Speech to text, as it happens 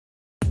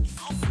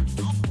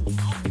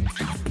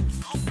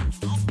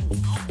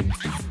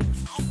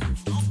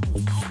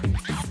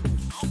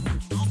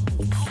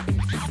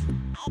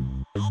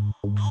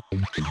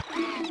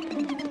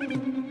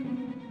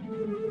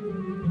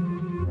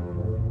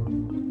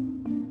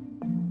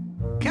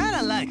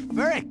Kinda like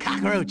furry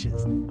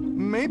cockroaches.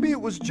 Maybe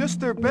it was just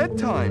their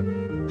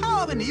bedtime. How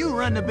often do you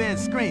run to bed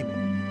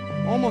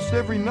screaming? Almost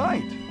every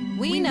night.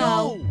 We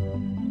know.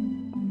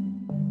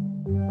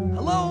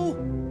 Hello?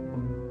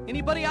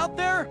 Anybody out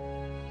there?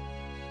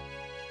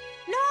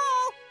 No!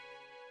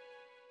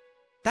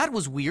 That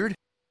was weird.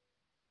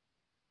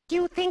 Do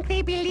you think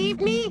they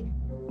believe me?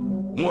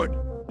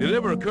 Mort, did it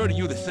ever occur to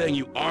you that saying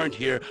you aren't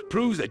here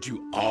proves that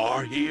you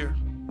are here?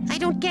 I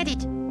don't get it.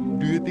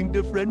 Do you think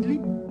they're friendly?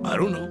 I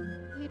don't know.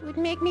 It would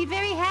make me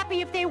very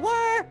happy if they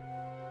were.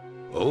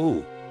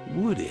 Oh,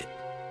 would it?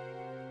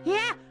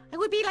 Yeah, I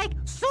would be like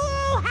so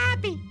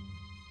happy.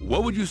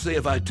 What would you say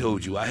if I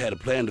told you I had a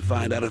plan to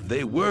find out if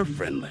they were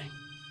friendly?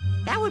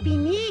 That would be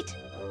neat.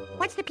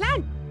 What's the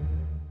plan?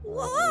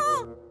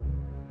 Whoa!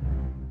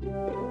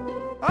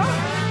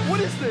 Ah! What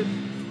is this?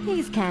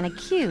 He's kind of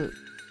cute.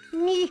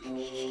 Me,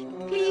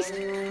 please,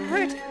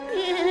 hurt.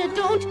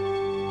 Don't.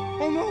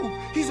 Oh no,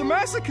 he's a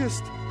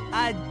masochist.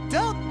 I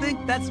don't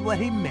think that's what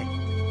he meant.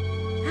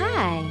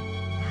 Hi.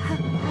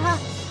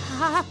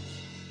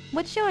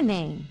 What's your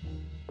name?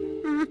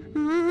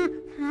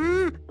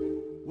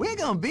 We're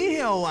gonna be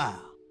here a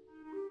while.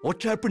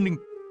 What's happening?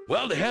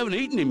 Well, they haven't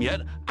eaten him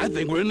yet. I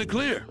think we're in the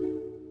clear.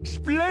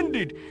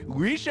 Splendid.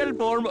 We shall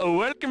form a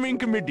welcoming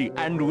committee,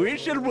 and we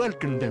shall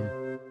welcome them.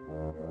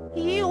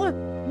 You're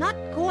not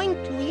going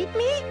to eat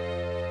me?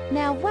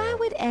 Now, why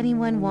would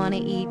anyone want to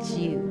eat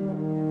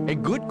you? A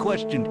good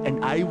question,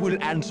 and I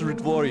will answer it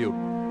for you.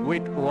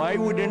 Wait, why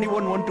would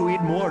anyone want to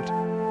eat Mort?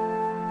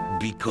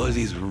 Because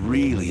he's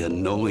really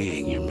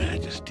annoying, Your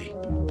Majesty.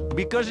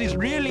 Because he's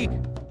really...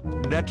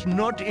 That's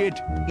not it.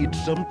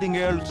 It's something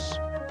else.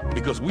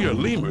 Because we are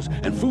lemurs,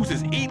 and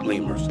fooses eat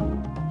lemurs.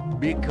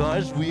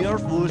 Because we are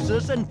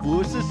fooses, and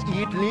fooses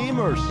eat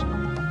lemurs.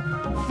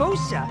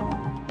 Fosa?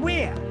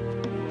 Where?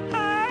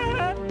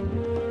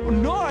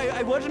 No,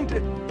 I wasn't...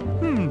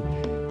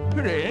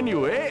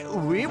 Anyway,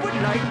 we would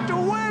like to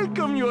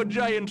welcome you,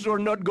 giants who are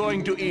not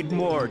going to eat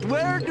Mort.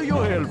 Where do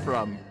you hail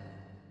from?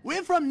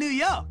 We're from New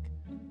York.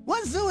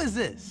 What zoo is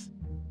this?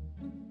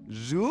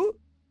 Zoo?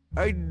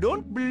 I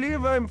don't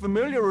believe I'm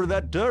familiar with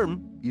that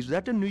term. Is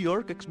that a New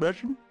York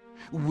expression?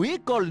 We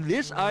call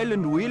this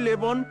island we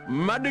live on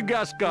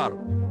Madagascar.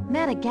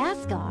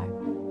 Madagascar?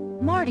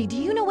 Marty, do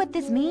you know what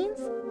this means?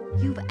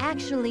 You've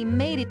actually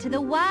made it to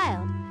the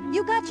wild.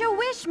 You got your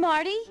wish,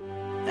 Marty.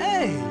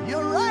 Hey,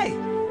 you're right.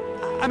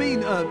 I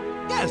mean,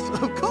 yes,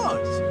 of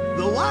course.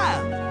 The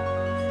wild.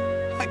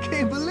 I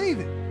can't believe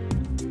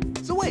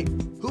it. So wait,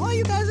 who are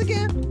you guys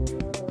again?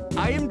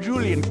 I am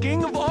Julian,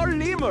 king of all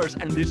lemurs,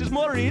 and this is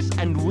Maurice,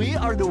 and we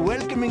are the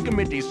welcoming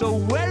committee, so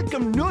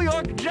welcome New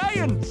York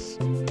Giants!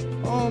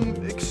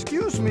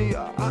 Excuse me,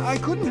 I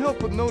couldn't help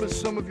but notice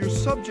some of your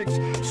subjects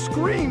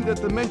screamed at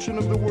the mention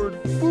of the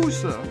word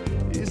Fusa.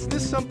 Is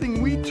this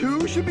something we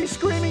too should be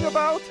screaming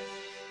about?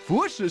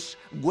 Fooses?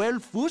 Well,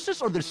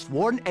 fooses are the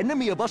sworn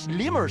enemy of us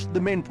lemurs,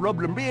 the main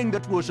problem being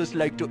that fooses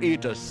like to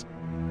eat us.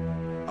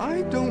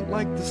 I don't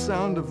like the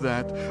sound of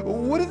that.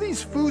 What do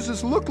these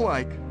fooses look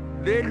like?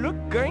 They look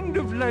kind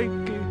of like...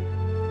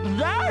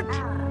 that!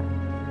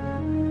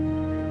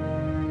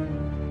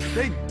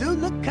 They do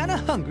look kind of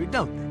hungry,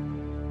 don't they?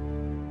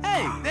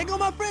 Hey, there go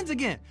my friends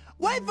again.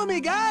 Wait for me,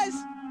 guys!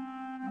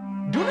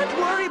 Do not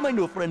worry, my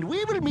new friend.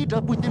 We will meet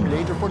up with them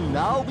later. For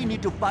now, we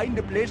need to find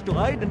a place to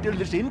hide until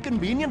this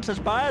inconvenience has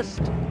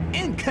passed.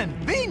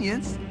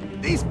 Inconvenience?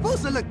 These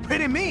fooses look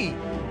pretty mean.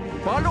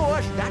 Follow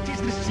us. That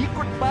is the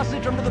secret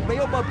passage under the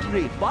baobab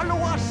tree. Follow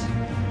us.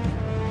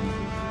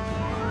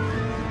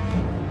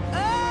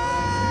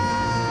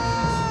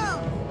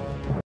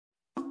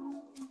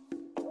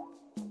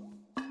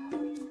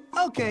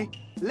 Okay,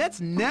 let's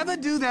never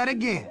do that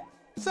again.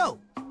 So,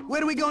 where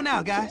do we go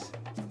now, guys?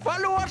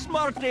 Follow us,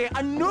 Marty.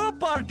 A new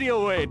party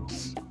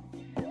awaits.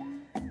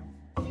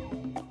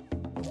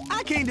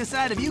 I can't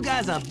decide if you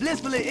guys are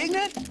blissfully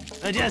ignorant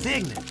or just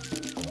ignorant.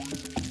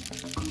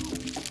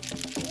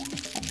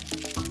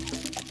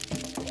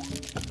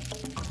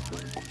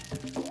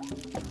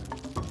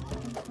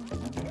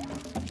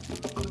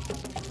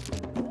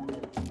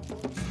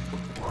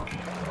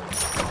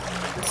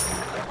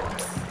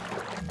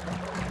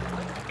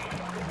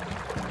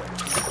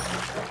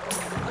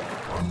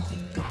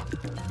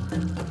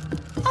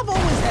 I've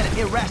always had an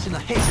irrational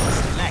hate for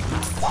something like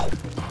that.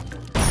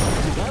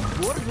 You got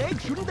 4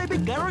 legs. Shouldn't they be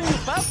carrying you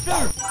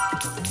faster?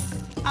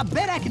 I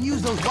bet I can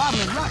use those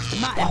wobbling rocks to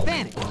my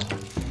advantage.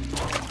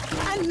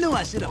 I knew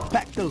I should have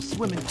packed those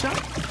swimming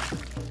trunks.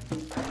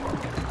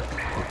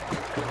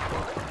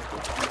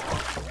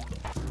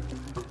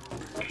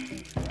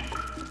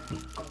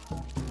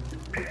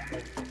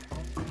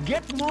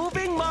 Get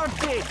moving,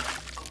 Marty.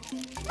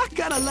 I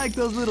kinda like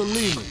those little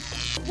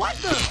lemurs. What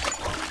the?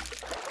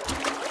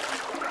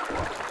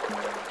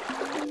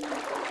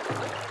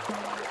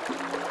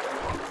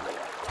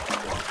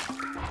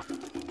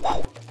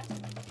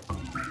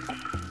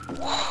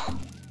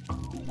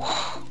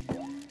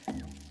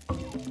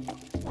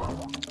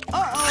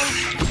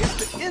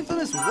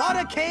 famous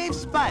water cave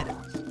spiders.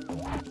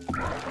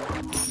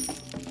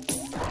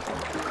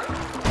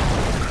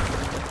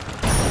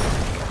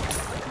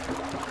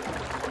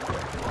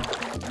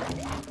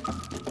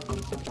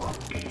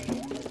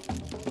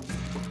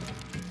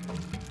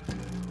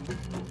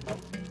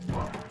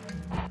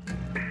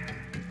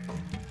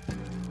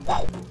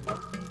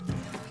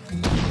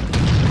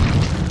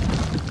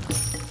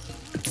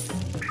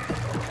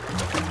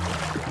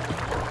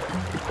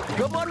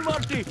 Come on,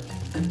 Marty.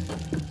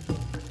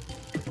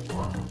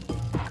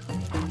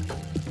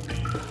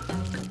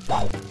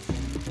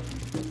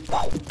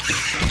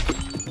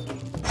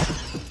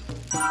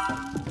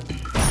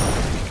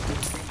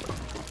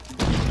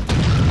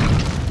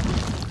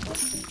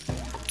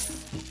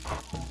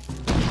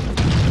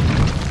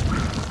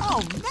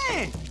 Oh,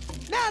 man!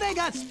 Now they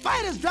got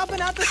spiders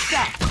dropping out the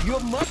sky. You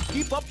must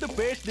keep up the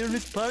pace. There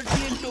is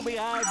partying to be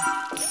had.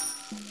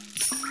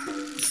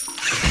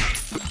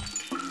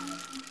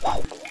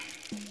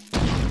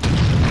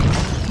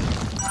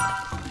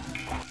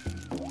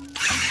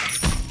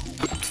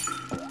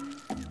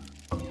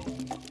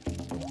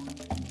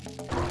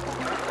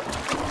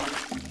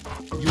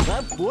 You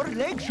have 4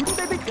 legs. Shouldn't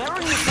they be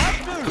carrying you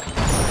faster?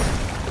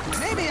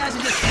 Maybe I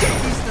should just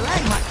kick these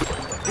stalagmites.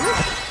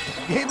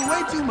 Oops, gave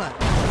away too much.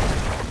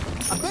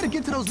 I better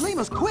get to those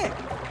lemurs quick.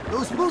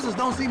 Those foozers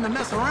don't seem to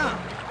mess around.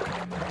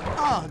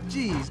 Oh,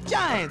 geez,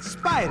 giant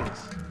spiders.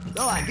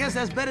 Oh, I guess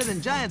that's better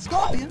than giant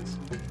scorpions.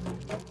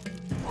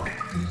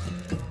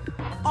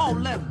 All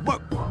that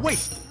work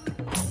wasted.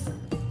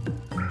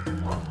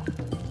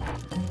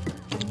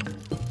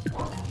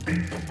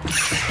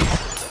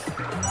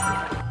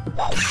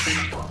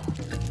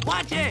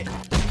 Watch it!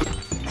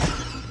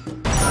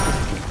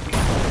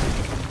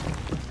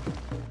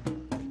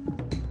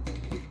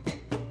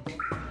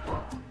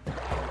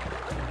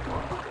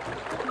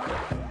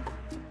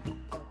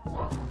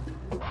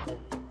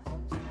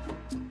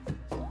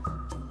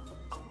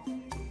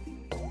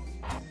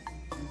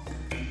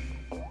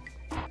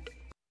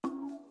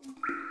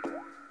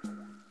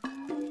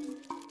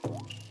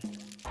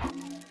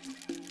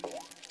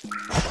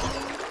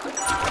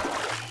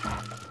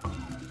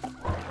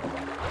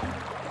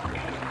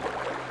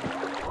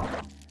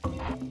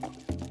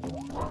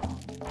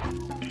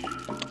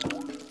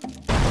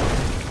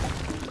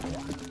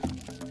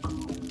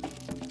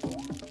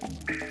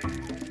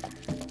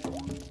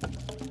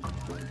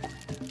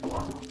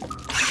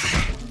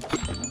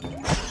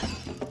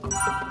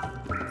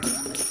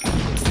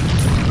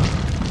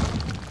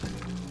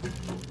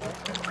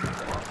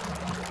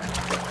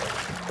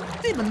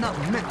 Even not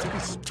meant to be.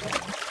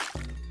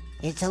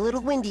 It's a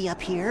little windy up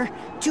here.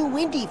 Too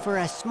windy for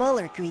us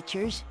smaller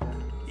creatures.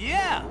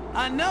 Yeah,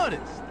 I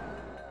noticed.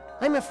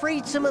 I'm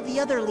afraid some of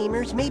the other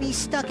lemurs may be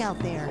stuck out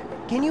there.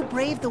 Can you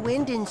brave the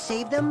wind and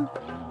save them?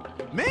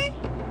 Me?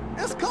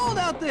 It's cold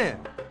out there.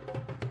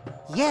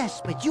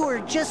 Yes, but you are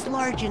just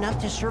large enough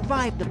to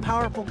survive the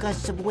powerful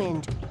gusts of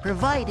wind,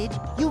 provided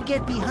you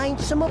get behind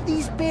some of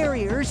these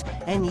barriers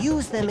and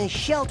use them as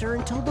shelter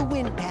until the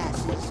wind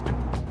passes.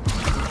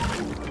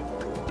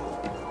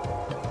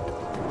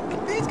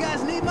 These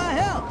guys need my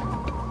help.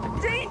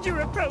 Danger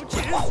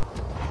approaches!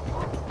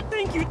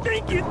 Thank you,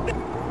 thank you.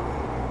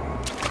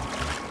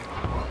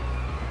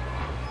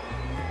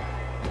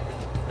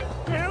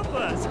 Help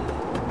us!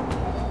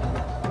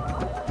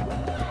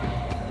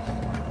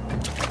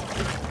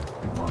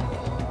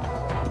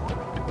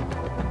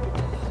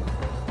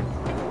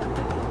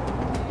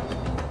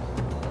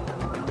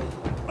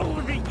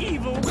 Oh, the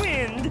evil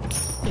wind!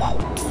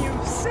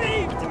 You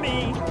saved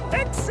me!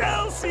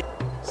 Excelsior!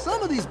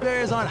 Some of these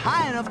barriers aren't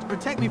high enough to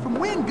protect me from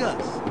wind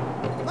gusts.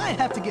 Might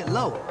have to get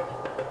lower.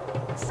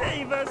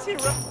 Save us,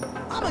 hero!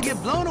 I'm gonna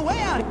get blown away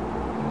out here.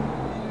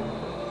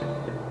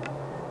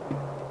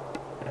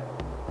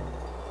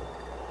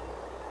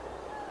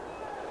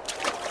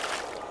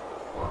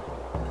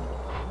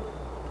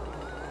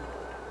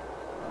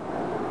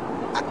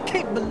 I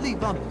can't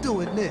believe I'm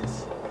doing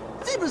this.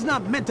 Zebra's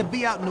not meant to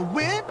be out in the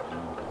wind.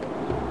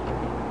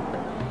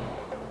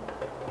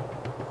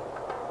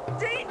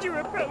 Danger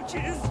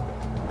approaches!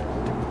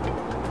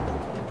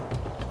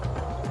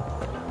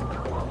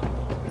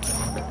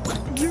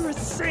 You're a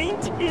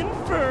saint in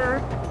fur!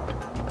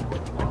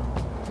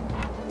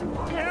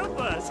 Help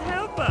us,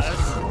 help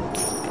us!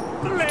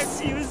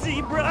 Bless you,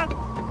 zebra!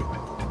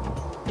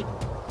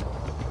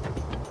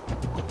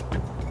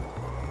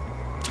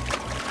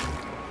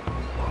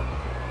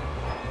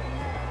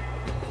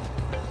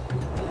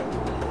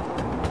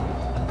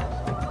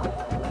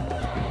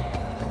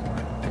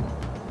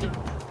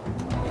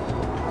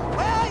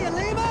 Where are you,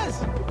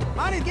 lemurs?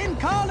 Marty's getting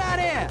cold out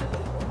here.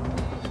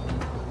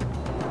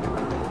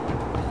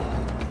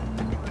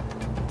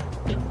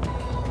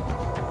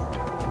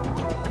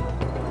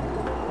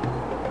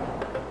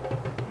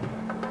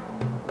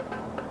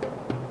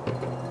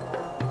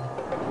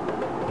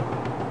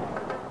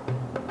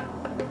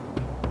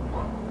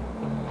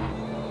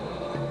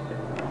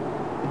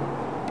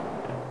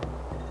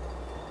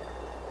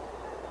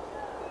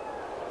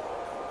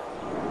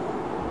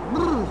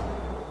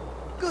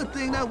 Good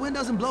thing that wind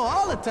doesn't blow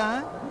all the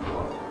time.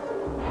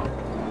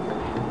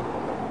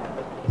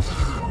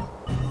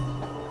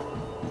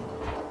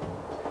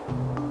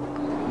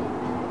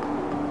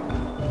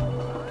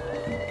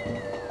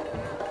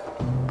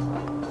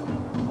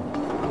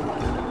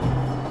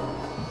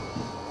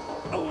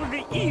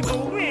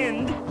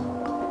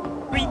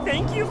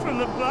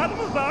 bottom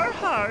of our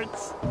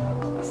hearts.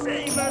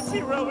 Save us,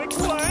 heroic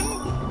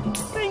one.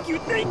 Thank you,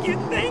 thank you,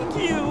 thank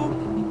you.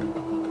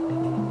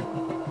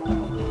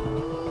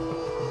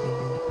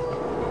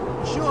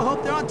 Sure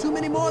hope there aren't too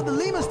many more of the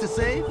lemurs to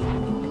save.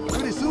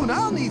 Pretty soon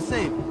I'll need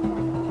saving.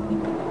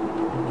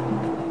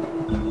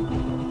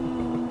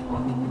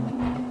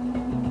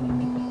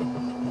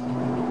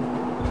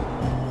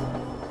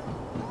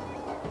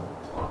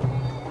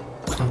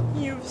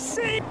 You've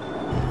saved...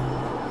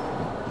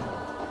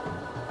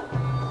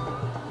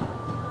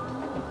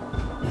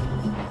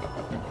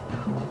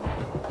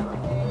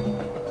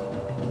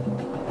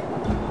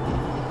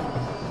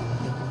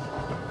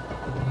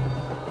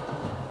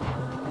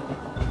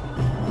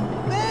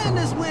 Man,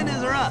 this wind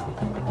is rough.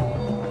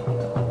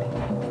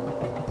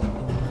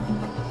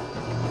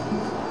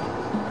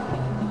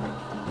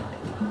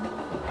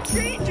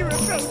 Danger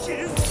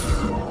approaches.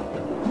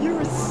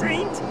 You're a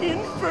saint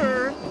in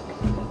fur.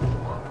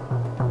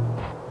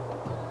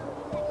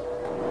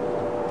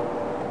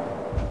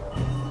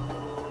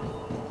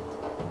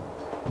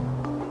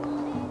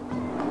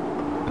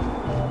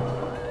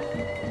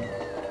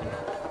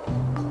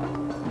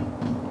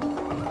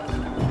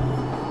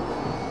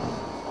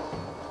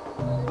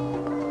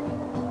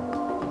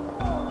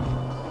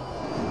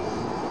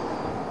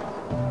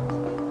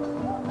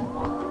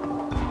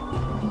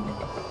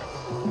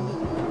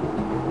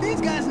 These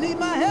guys need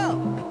my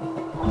help.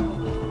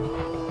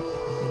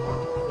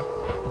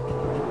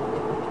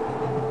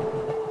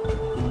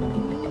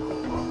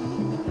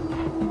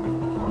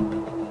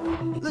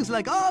 Looks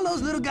like all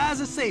those little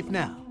guys are safe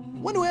now.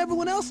 Wonder where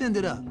everyone else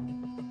ended up.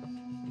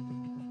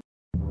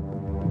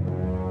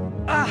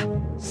 Ah!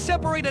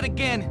 Separated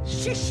again!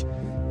 Shish!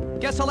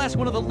 Guess I'll ask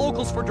one of the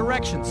locals for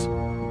directions.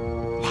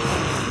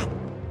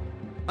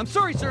 I'm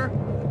sorry, sir.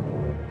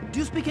 Do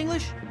you speak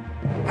English?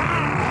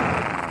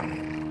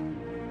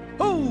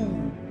 Oh!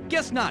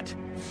 Guess not.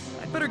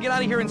 I'd better get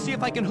out of here and see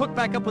if I can hook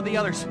back up with the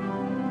others.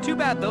 Too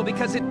bad, though,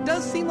 because it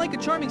does seem like a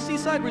charming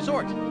seaside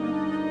resort.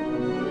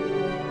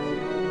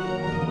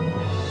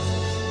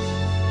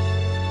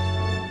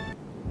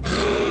 The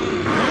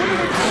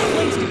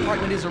police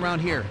department is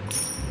around here.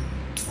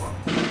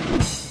 For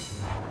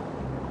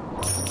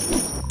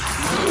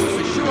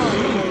sure are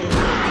rude,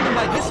 even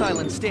by this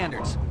island's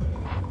standards.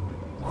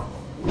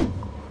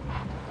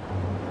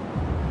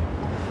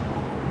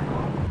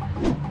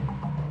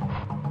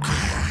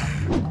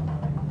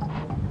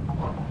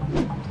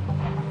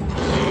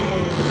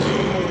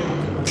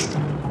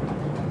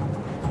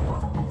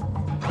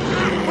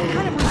 What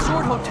kind of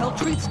resort hotel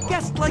treats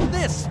guests like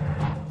this?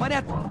 Might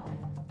have...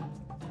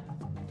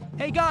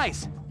 Hey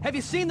guys, have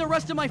you seen the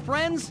rest of my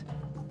friends?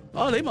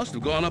 Oh, they must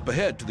have gone up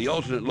ahead to the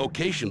alternate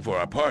location for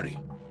our party.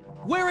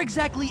 Where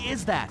exactly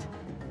is that?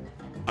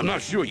 I'm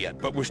not sure yet,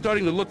 but we're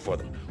starting to look for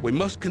them. We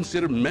must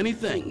consider many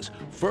things.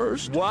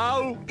 First...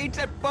 Wow, it's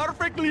a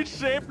perfectly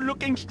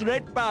safe-looking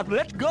straight path.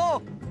 Let's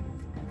go!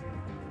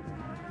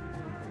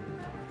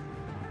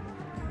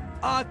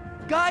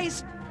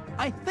 Guys,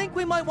 I think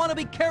we might want to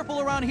be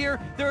careful around here.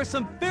 There are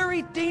some very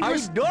I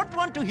dangerous... don't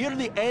want to hear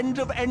the ends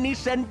of any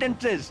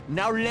sentences.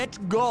 Now let's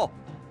go.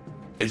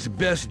 It's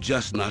best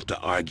just not to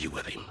argue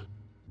with him.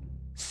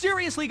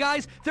 Seriously,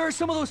 guys, there are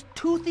some of those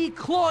toothy,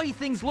 clawy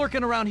things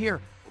lurking around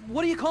here.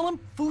 What do you call them?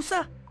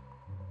 Fusa?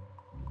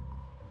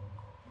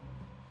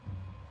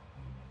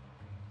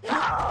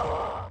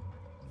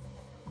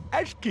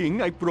 As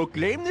king, I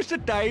proclaim this a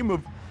time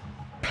of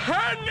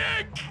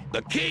panic!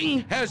 The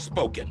king has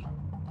spoken.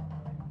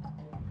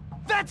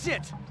 That's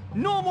it!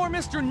 No more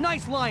Mr.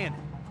 Nice Lion!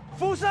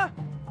 Fusa,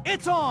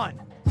 it's on!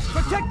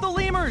 Protect the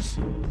lemurs!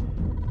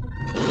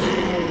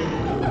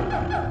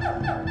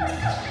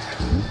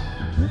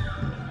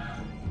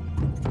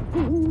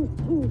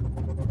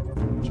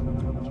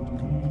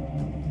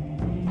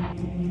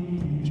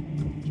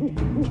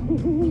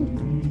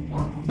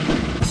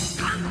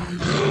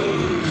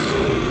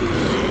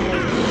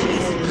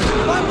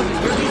 Why wasn't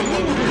here? These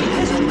lemurs would be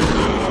history!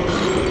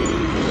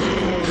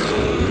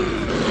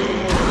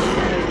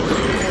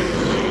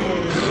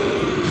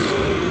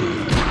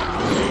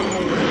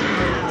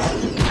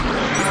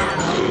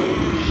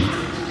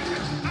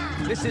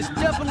 This is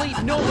definitely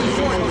no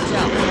resort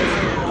hotel.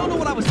 Don't know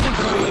what I was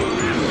thinking of.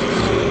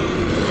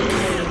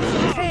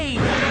 Hey!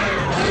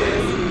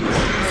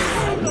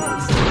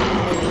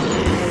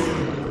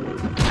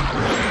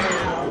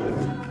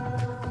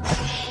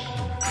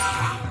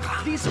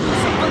 These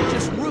Fusa aren't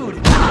just rude.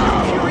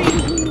 Fury!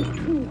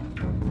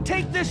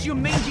 Take this, you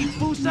mangy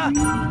Fusa!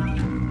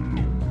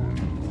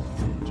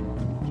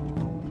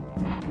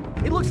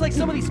 It looks like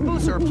some of these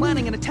Fusa are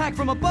planning an attack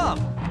from above.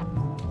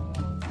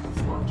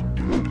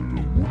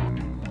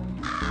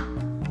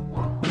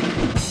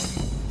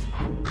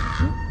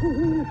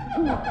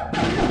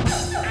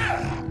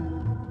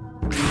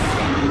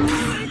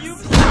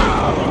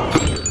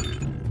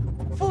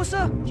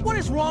 Fusa, what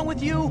is wrong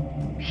with you?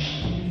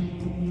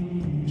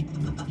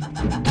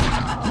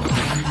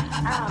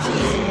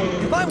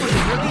 Jeez, if I wasn't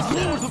here, these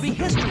lemurs would be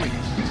history.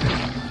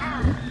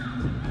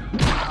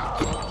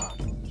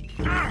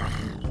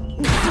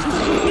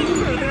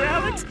 Further,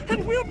 Alex,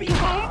 and we'll be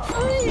home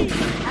free!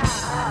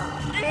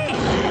 Hey!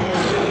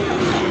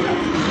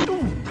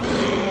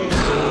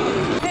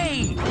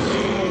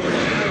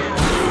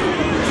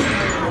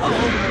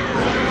 Uh-oh!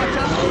 Watch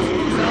out!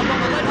 Fusa up on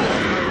the ledge!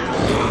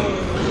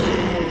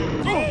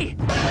 Hey!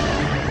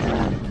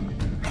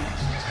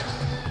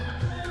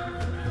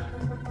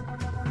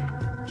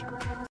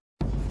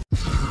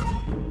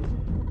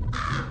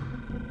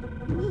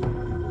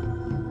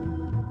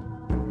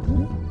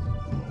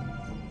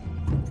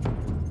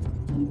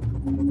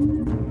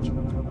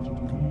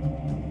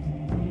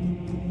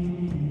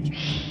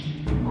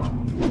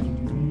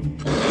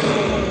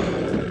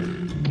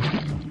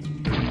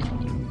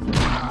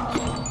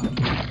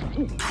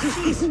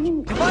 Jeez,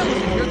 if I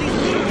wasn't here, these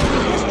Lemurs would be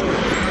history.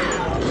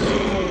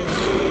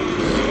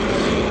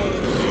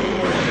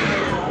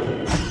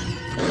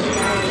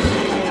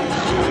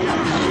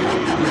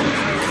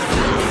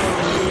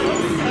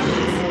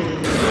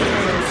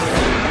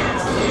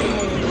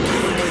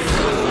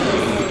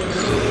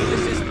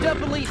 This is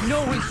definitely no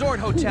resort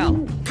hotel.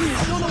 I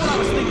don't know what I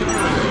was thinking of.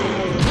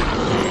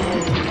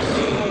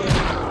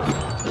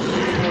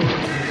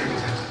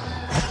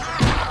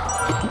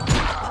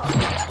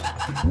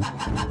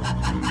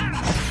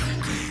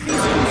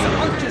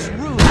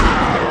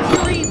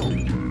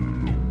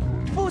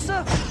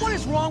 What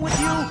is wrong with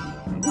you?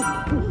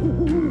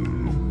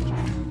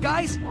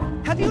 Guys,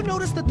 have you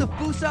noticed that the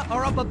Fusa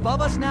are up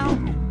above us now?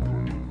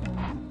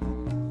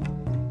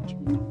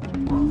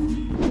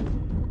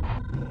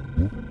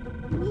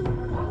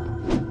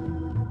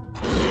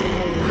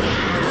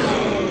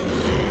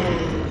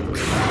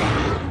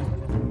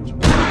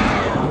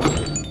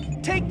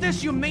 Take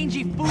this, you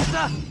mangy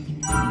Fusa!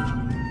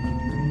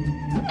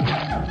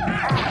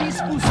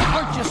 These Fusa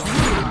aren't just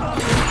rude,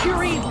 they're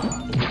pure evil!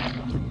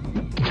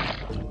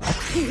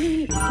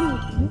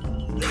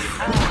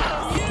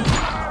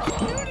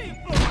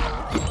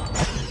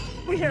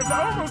 We have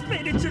almost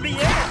made it to the end!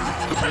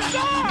 Huzzah!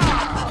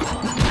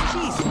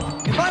 Jeez,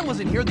 if I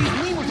wasn't here, these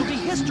Lemurs would be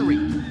history.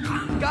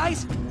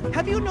 Guys,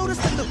 have you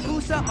noticed that the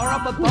Fusa are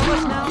up above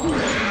us now?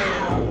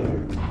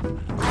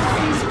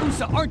 These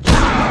Fusa aren't just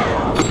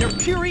evil, they're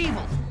pure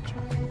evil.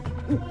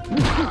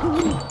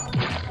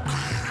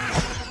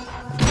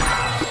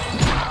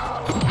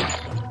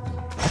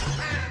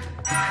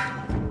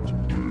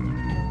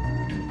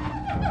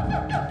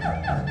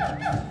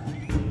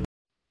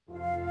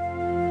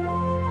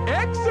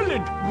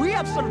 Excellent! We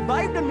have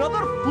survived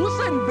another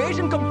Fusa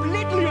invasion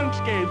completely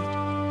unscathed.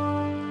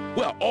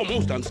 Well,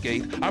 almost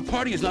unscathed. Our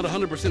party is not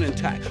 100%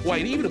 intact. Why,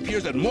 it even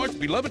appears that Mort's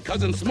beloved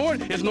cousin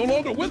Smort is no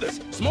longer with us.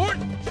 Smort!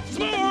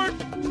 Smort!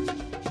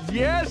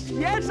 Yes,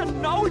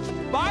 and now it's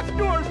back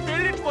to our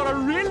village for a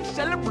real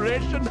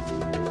celebration.